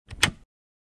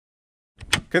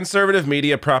Conservative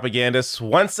media propagandists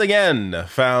once again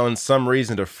found some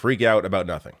reason to freak out about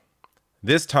nothing.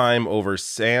 This time over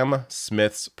Sam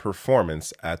Smith's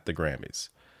performance at the Grammys.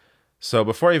 So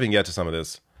before I even get to some of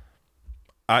this,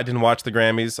 I didn't watch the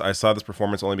Grammys. I saw this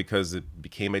performance only because it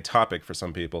became a topic for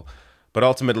some people. But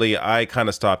ultimately, I kind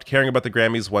of stopped caring about the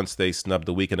Grammys once they snubbed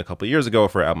The Weeknd a couple of years ago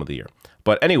for Album of the Year.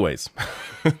 But anyways,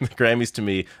 the Grammys to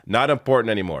me, not important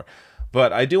anymore.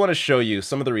 But I do want to show you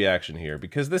some of the reaction here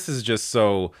because this is just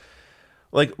so...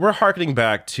 Like, we're harkening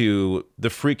back to the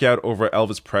freak out over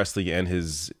Elvis Presley and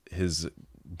his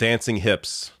dancing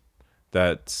hips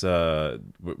that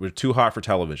were too hot for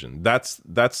television. That's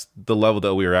the level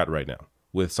that we are at right now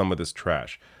with some of this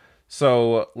trash.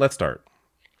 So let's start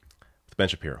with Ben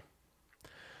Shapiro.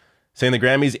 Saying the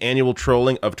Grammys' annual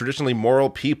trolling of traditionally moral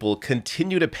people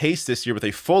continued apace this year with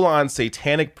a full-on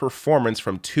satanic performance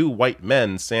from two white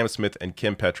men, Sam Smith and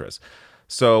Kim Petras.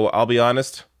 So I'll be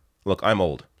honest, look, I'm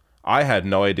old. I had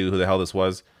no idea who the hell this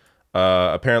was.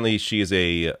 Apparently she is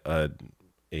a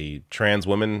trans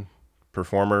woman,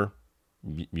 performer,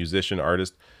 musician,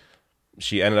 artist.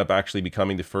 She ended up actually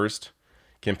becoming the first.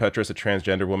 Kim Petras, a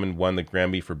transgender woman, won the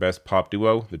Grammy for Best Pop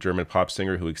Duo. The German pop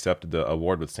singer who accepted the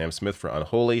award with Sam Smith for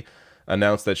Unholy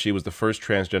announced that she was the first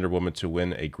transgender woman to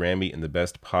win a Grammy in the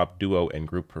Best Pop Duo and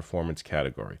Group Performance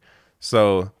category.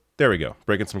 So there we go.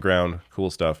 Breaking some ground. Cool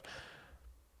stuff.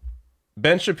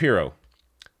 Ben Shapiro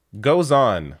goes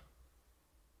on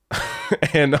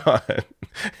and on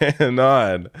and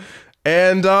on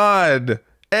and on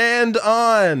and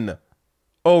on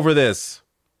over this.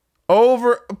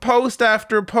 Over post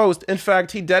after post. In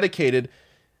fact, he dedicated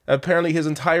apparently his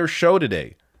entire show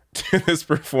today to this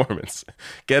performance,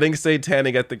 getting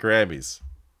satanic at the Grammys.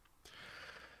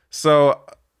 So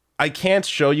I can't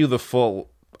show you the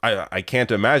full, I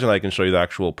can't imagine I can show you the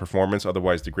actual performance,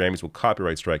 otherwise the Grammys will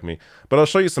copyright strike me. But I'll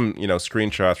show you some,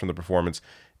 screenshots from the performance.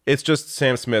 It's just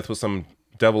Sam Smith with some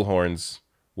devil horns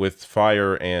with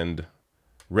fire and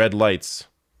red lights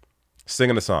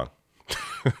singing a song.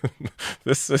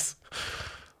 This is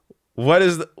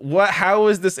how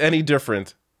is this any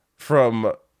different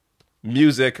from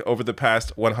music over the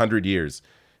past 100 years?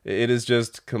 It is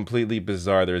just completely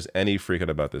bizarre. There's any freaking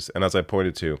about this. And as I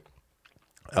pointed to,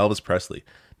 Elvis Presley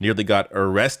nearly got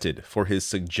arrested for his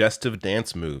suggestive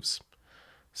dance moves.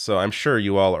 So I'm sure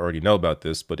you all already know about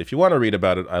this, but if you want to read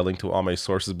about it, I link to all my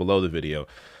sources below the video.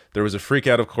 There was a freak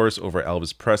out, of course, over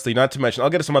Elvis Presley. Not to mention, I'll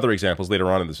get to some other examples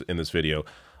later on in this video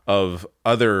of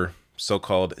other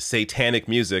so-called satanic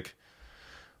music,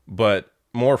 but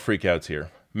more freakouts here.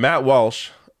 Matt Walsh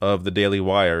of the Daily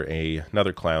Wire,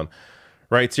 another clown,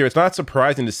 writes here, it's not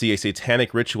surprising to see a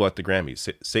satanic ritual at the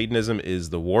Grammys. Satanism is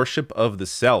the worship of the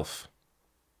self.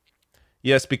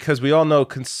 Yes, because we all know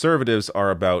conservatives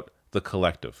are about the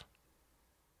collective.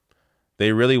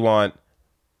 They really want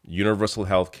universal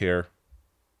health care,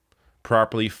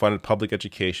 properly funded public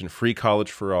education, free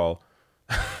college for all.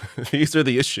 These are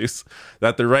the issues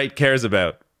that the right cares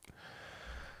about.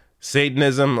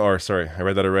 Satanism, or sorry, I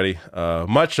read that already.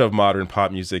 Much of modern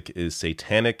pop music is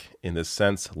satanic in this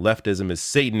sense. Leftism is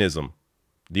Satanism.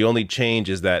 The only change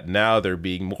is that now they're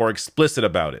being more explicit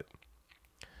about it.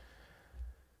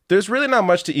 There's really not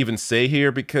much to even say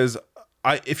here because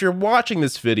if you're watching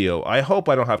this video, I hope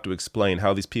I don't have to explain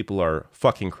how these people are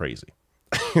fucking crazy.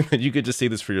 You could just see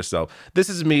this for yourself. This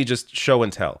is me just show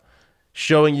and tell.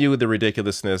 Showing you the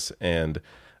ridiculousness and,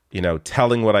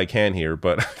 telling what I can here,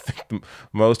 but I think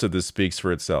most of this speaks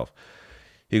for itself.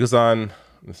 He goes on,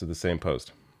 this is the same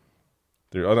post.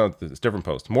 Oh no, it's a different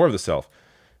post. More of the self.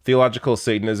 Theological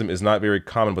Satanism is not very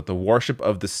common, but the worship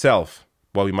of the self,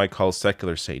 what we might call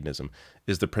secular Satanism,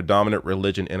 is the predominant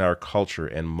religion in our culture,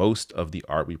 and most of the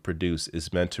art we produce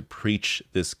is meant to preach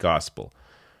this gospel.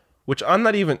 Which I'm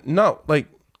not even, no, like,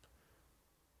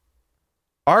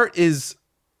 art is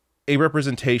a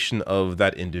representation of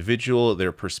that individual,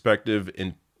 their perspective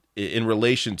in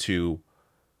relation to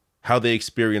how they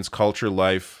experience culture,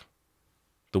 life,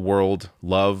 the world,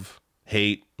 love,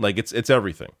 hate. Like it's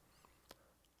everything.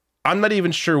 I'm not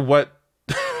even sure what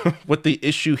what the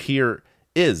issue here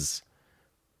is,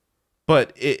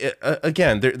 but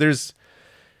again,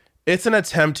 it's an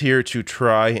attempt here to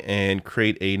try and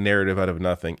create a narrative out of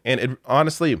nothing, and it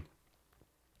honestly,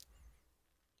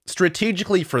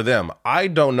 strategically for them, I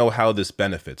don't know how this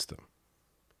benefits them.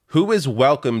 Who is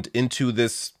welcomed into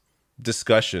this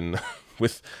discussion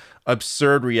with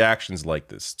absurd reactions like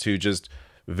this to just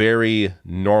very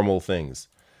normal things?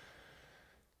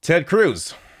 Ted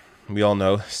Cruz. We all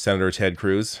know Senator Ted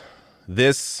Cruz.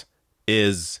 This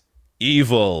is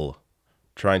evil.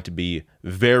 Trying to be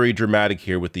very dramatic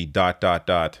here with the ...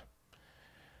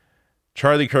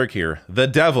 Charlie Kirk here. The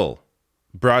Devil,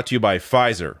 brought to you by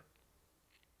Pfizer.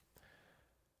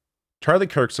 Charlie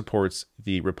Kirk supports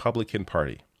the Republican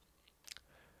Party.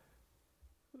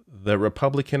 The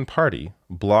Republican Party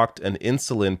blocked an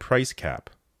insulin price cap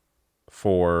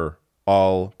for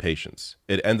all patients.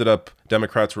 It ended up,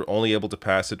 Democrats were only able to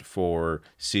pass it for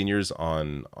seniors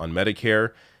on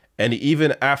Medicare. And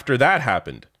even after that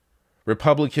happened,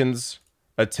 Republicans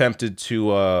attempted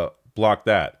to block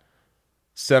that.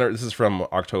 This is from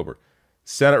October.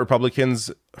 Senate Republicans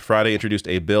Friday introduced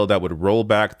a bill that would roll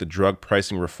back the drug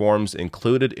pricing reforms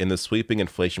included in the sweeping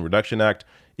Inflation Reduction Act,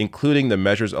 including the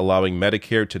measures allowing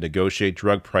Medicare to negotiate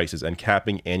drug prices and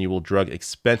capping annual drug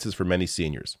expenses for many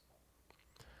seniors.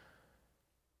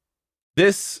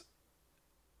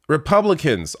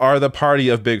 Republicans are the party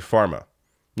of Big Pharma.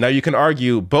 Now, you can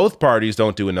argue both parties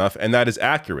don't do enough, and that is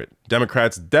accurate.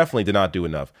 Democrats definitely did not do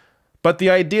enough. But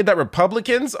the idea that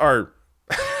Republicans are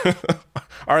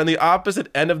on the opposite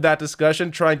end of that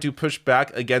discussion, trying to push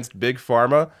back against Big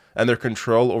Pharma and their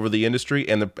control over the industry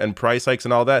and price hikes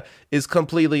and all that, is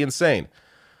completely insane.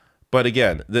 But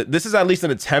again, this is at least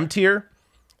an attempt here,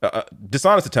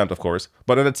 dishonest attempt, of course,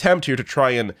 but an attempt here to try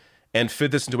and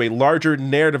fit this into a larger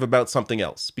narrative about something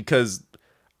else. Because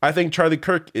I think Charlie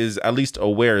Kirk is at least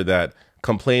aware that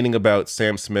complaining about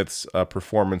Sam Smith's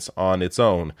performance on its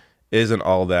own isn't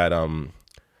all that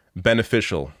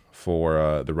beneficial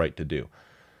for the right to do.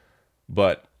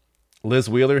 But Liz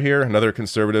Wheeler here, another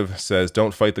conservative, says,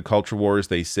 don't fight the culture wars,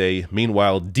 they say.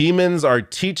 Meanwhile, demons are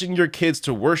teaching your kids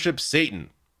to worship Satan.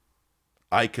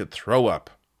 I could throw up.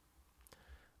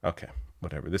 Okay,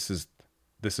 whatever. This is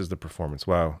the performance.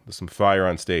 Wow, there's some fire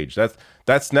on stage.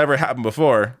 That's never happened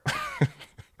before.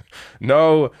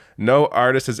 No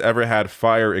artist has ever had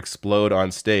fire explode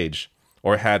on stage,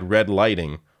 or had red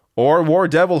lighting, or wore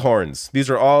devil horns. These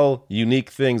are all unique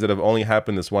things that have only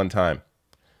happened this one time.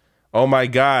 Oh my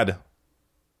God.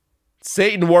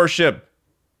 Satan worship.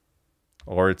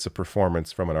 Or it's a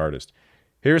performance from an artist.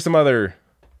 Here's some other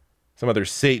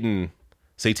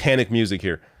satanic music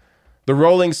here. The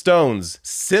Rolling Stones,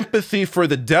 sympathy for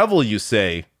the devil, you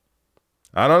say?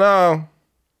 I don't know.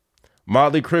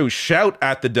 Motley Crue, shout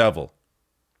at the devil.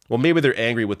 Well, maybe they're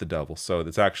angry with the devil, so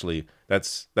that's actually,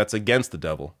 that's against the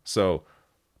devil. So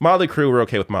Motley Crue, we're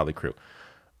okay with Motley Crue.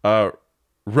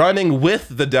 Running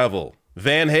with the devil,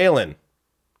 Van Halen.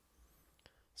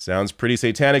 Sounds pretty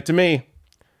satanic to me.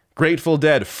 Grateful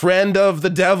Dead, friend of the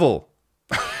devil.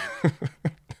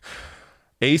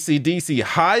 AC/DC,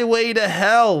 Highway to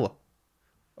Hell.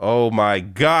 Oh my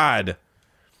God.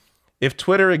 If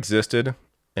Twitter existed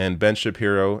and Ben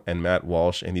Shapiro and Matt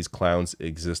Walsh and these clowns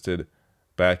existed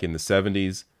back in the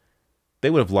 70s, they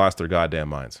would have lost their goddamn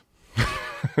minds.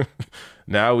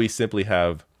 Now we simply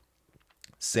have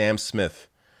Sam Smith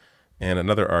and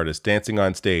another artist dancing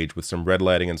on stage with some red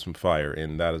lighting and some fire,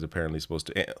 and that is apparently supposed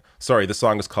to... Sorry, the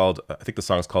song is called... I think the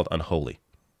song is called Unholy.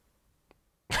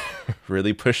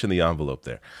 Really pushing the envelope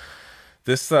there.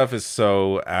 This stuff is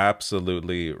so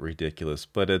absolutely ridiculous,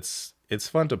 but it's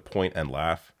fun to point and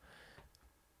laugh,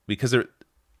 because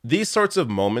these sorts of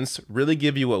moments really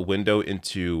give you a window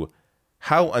into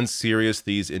how unserious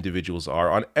these individuals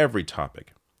are on every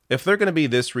topic. If they're going to be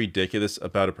this ridiculous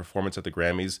about a performance at the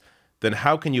Grammys, then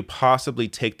how can you possibly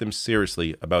take them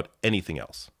seriously about anything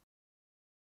else?